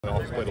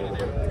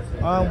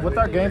With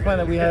our game plan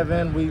that we have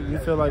in, we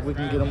feel like we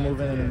can get them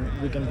moving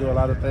and we can do a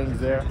lot of things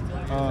there.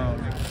 I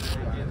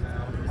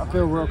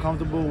feel real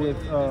comfortable with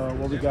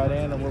what we got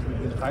in and what we've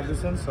been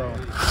practicing, so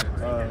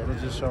we'll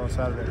just show on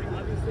Saturday.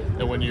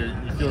 And when you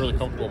feel really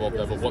comfortable about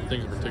that, but what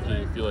things in particular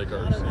you feel like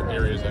are some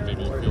areas that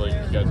maybe you feel like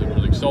you guys have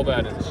really excelled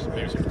at and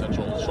maybe some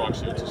potential strong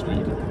suits this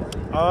week?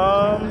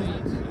 I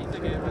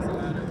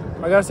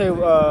gotta say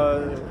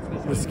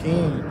with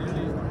scheme,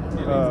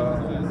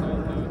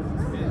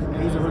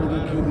 he's a really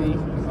good QB.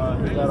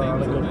 He's got a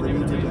lot of good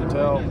reads. He can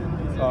tell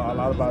a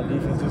lot about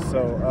defenses.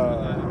 So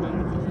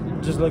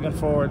just looking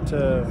forward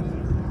to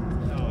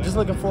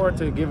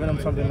giving him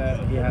something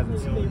that he hasn't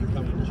seen.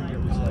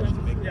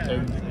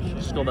 And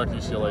just going back to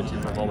UCLA too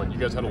for a moment, you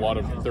guys had a lot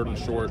of third and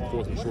short,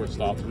 fourth and short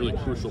stops, really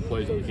crucial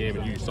plays in the game,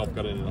 and you yourself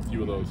got in a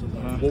few of those.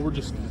 What were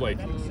just like?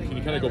 Can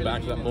you kind of go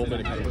back to that moment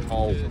and kind of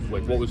recall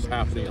like what was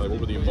happening? Like what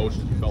were the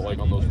emotions you felt like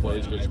on those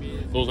plays? Because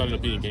those ended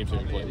up being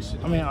game-saving plays.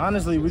 I mean,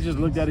 honestly, we just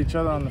looked at each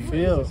other on the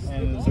field,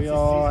 and we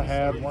all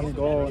had one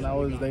goal, and that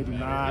was they do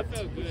not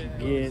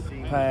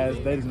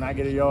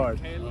get a yard,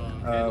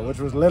 which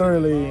was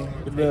literally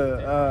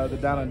the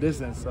down and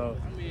distance. So.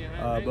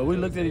 But we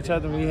looked at each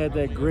other and we had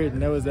that grit,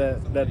 and there was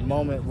that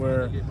moment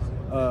where you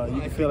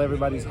can feel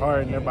everybody's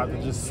heart and they're about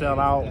to just sell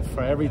out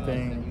for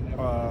everything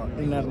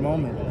in that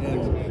moment.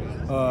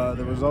 And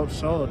the results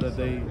showed that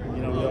we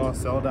all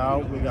sold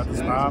out. We got the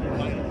stop.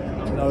 And,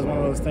 it was one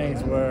of those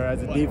things where,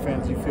 as a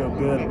defense, you feel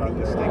good about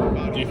this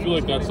thing. Do you feel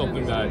like that's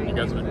something that you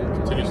guys have been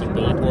continuously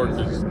building toward?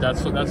 Because that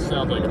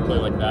sounds like a play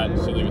like that.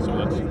 So that's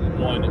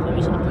one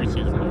almost in the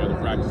preseason when you guys are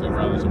practicing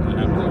rather than something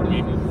that happened in the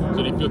week.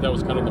 So do you feel that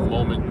was kind of the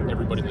moment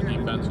everybody in the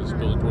defense was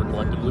building toward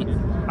collectively?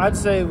 I'd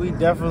say we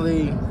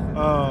definitely,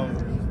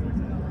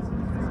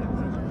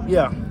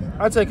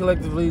 I'd say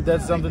collectively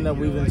that's something that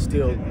we've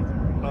instilled.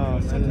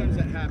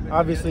 And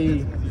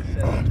obviously,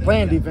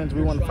 playing defense,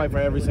 we want to fight for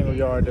every single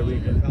yard that we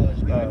can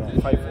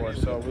fight for.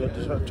 So we'll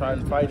just try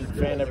and fight and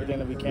defend everything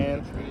that we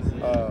can.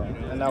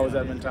 And that was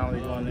that mentality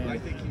going in.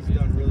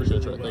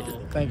 Appreciate it, Trey.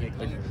 Thank you.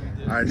 Thank you.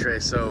 All right, Trey,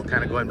 so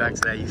kind of going back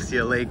to that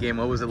UCLA game,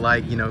 what was it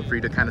like, for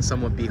you to kind of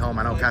somewhat be home?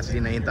 I know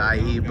Pasadena ain't the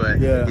IE, but,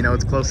 yeah.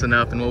 It's close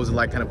enough. And what was it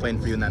like kind of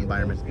playing for you in that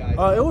environment?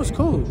 It was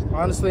cool.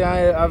 Honestly,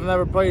 I've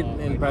never played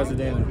in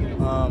Pasadena.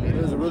 It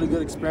was a really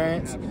good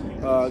experience.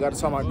 I got to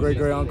saw my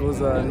great-great-uncle's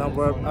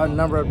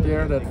number up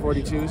there at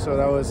 42, so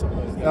that was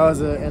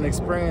an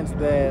experience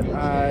that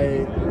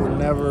I will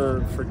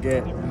never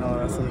forget.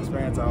 That's an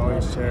experience I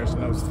always cherish,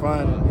 and it was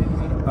fun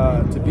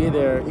to be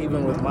there,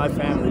 even with my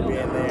family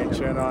being there and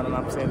cheering on, and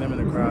I'm seeing them in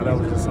the crowd. That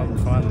was just something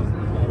fun.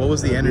 What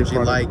was the energy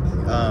like,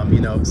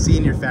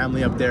 seeing your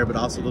family up there, but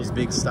also those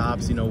big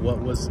stops?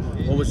 What was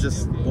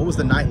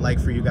the night like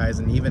for you guys,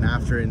 and even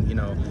after, and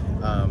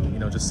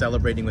just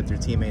celebrating with your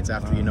teammates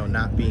after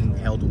not being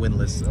held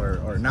winless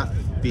or not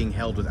being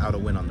held without a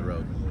win on the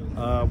road?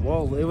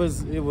 Well, it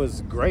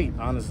was great,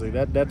 honestly.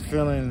 That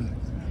feeling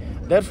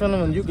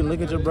when you can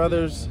look at your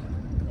brothers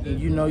and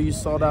you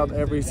sold out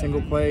every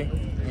single play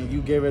and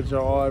you gave it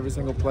your all every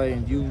single play,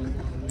 and you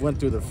went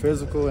through the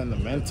physical and the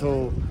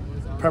mental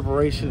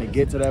preparation to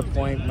get to that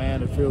point,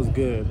 man, it feels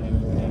good.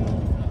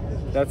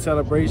 And that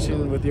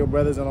celebration with your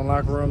brothers in the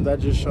locker room, that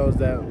just shows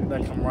that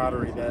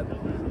camaraderie, that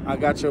I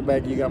got your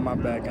back, you got my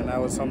back. And that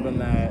was something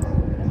that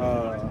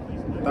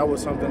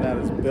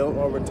is built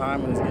over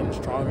time and is getting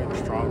stronger and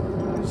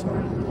stronger. So.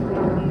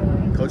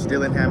 Coach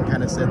Dillingham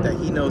kind of said that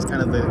he knows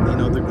kind of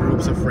the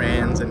groups of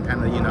friends and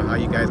kind of how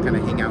you guys kind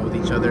of hang out with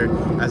each other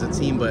as a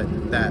team, but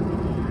that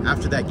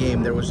after that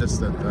game there was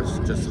just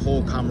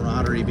whole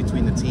camaraderie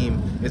between the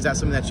team. Is that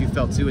something that you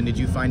felt too? And did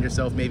you find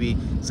yourself maybe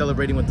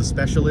celebrating with the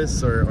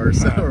specialists or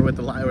with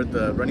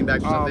the running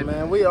backs or something? Oh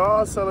man, we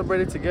all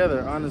celebrated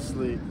together,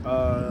 honestly.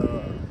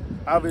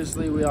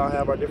 Obviously, we all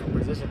have our different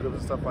position groups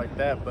and stuff like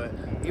that, but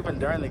even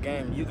during the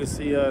game, you could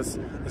see us,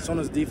 as soon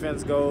as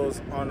defense goes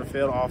on the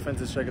field,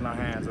 offense is shaking our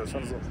hands. Or as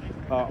soon as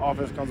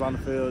offense comes on the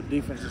field,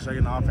 defense is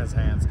shaking the offense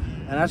hands.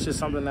 And that's just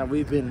something that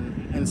we've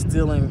been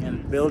instilling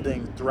and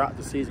building throughout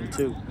the season,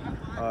 too.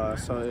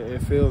 So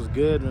it feels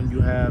good when you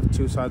have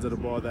two sides of the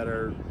ball that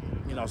are,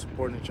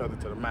 supporting each other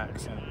to the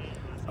max. And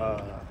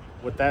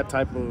with that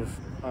type of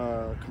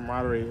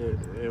camaraderie,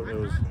 it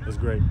was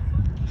great.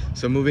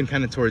 So moving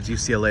kind of towards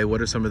UCLA, what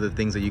are some of the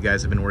things that you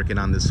guys have been working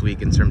on this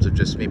week in terms of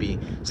just maybe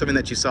something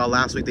that you saw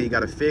last week that you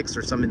got to fix,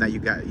 or something that you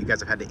guys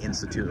have had to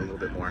institute a little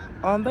bit more?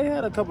 They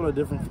had a couple of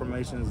different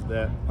formations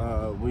that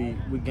we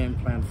game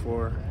planned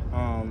for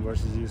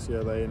versus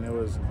UCLA, and it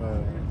was,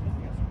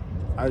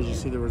 as you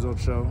see the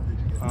results show.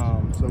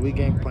 So we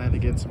game planned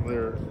against some of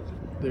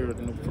their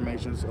new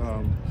formations.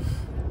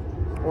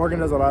 Oregon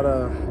does a lot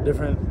of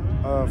different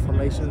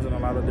formations and a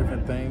lot of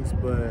different things,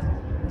 but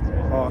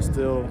all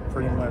still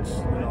pretty much,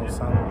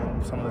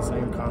 some of the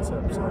same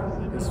concepts. So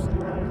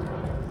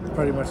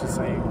pretty much the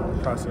same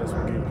process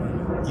for game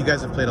planning. You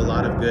guys have played a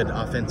lot of good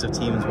offensive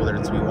teams, whether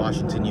it's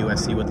Washington,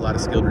 USC, with a lot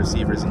of skilled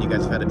receivers, and you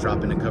guys have had to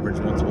drop into coverage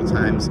multiple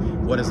times.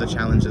 What is the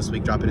challenge this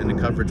week dropping into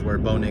coverage where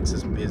Bo Nix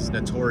is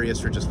notorious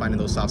for just finding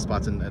those soft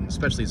spots, and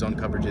especially zone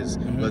coverages,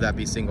 whether that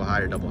be single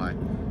high or double high?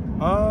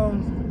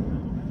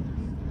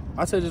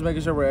 I'd say just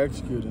making sure we're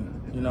executing.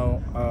 You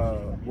know,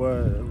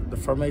 where the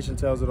formation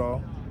tells it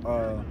all,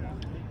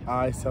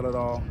 eyes tell it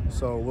all.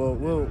 So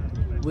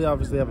we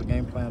obviously have a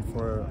game plan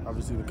for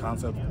obviously the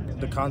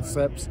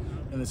concepts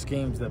and the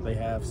schemes that they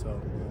have. So,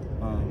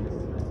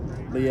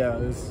 but yeah,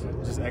 it's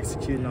just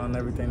executing on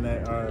everything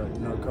that our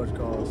coach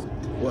calls.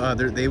 Well,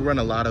 they run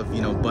a lot of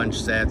bunch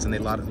sets, and they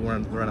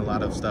run a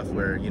lot of stuff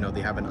where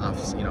they have an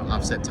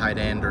offset tight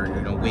end or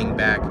wing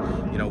back.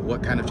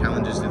 What kind of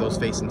challenges do those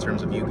face in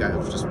terms of you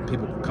guys, just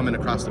people coming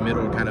across the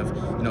middle, kind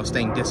of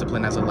staying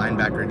disciplined as a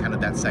linebacker and kind of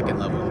that second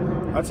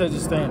level? I'd say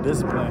just staying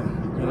disciplined.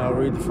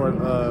 Read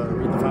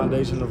the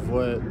foundation of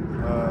what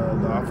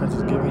the offense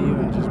is giving you,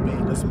 and just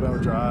being disciplined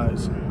with your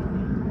eyes.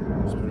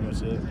 That's pretty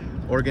much it.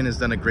 Oregon has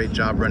done a great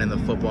job running the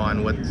football,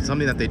 and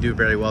something that they do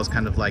very well is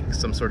kind of like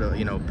some sort of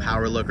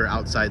power look or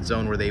outside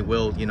zone where they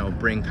will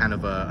bring kind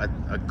of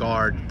a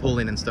guard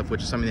pulling and stuff,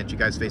 which is something that you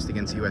guys faced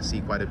against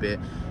USC quite a bit.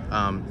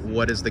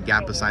 What is the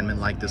gap assignment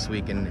like this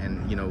week, and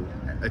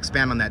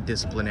expand on that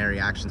disciplinary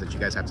actions that you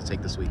guys have to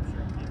take this week?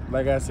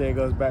 Like I said, it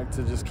goes back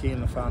to just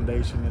keying the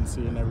foundation and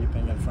seeing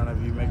everything in front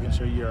of you, making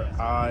sure your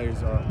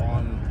eyes are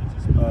on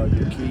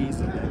your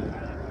keys, and then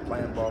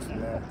playing ball from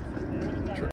there.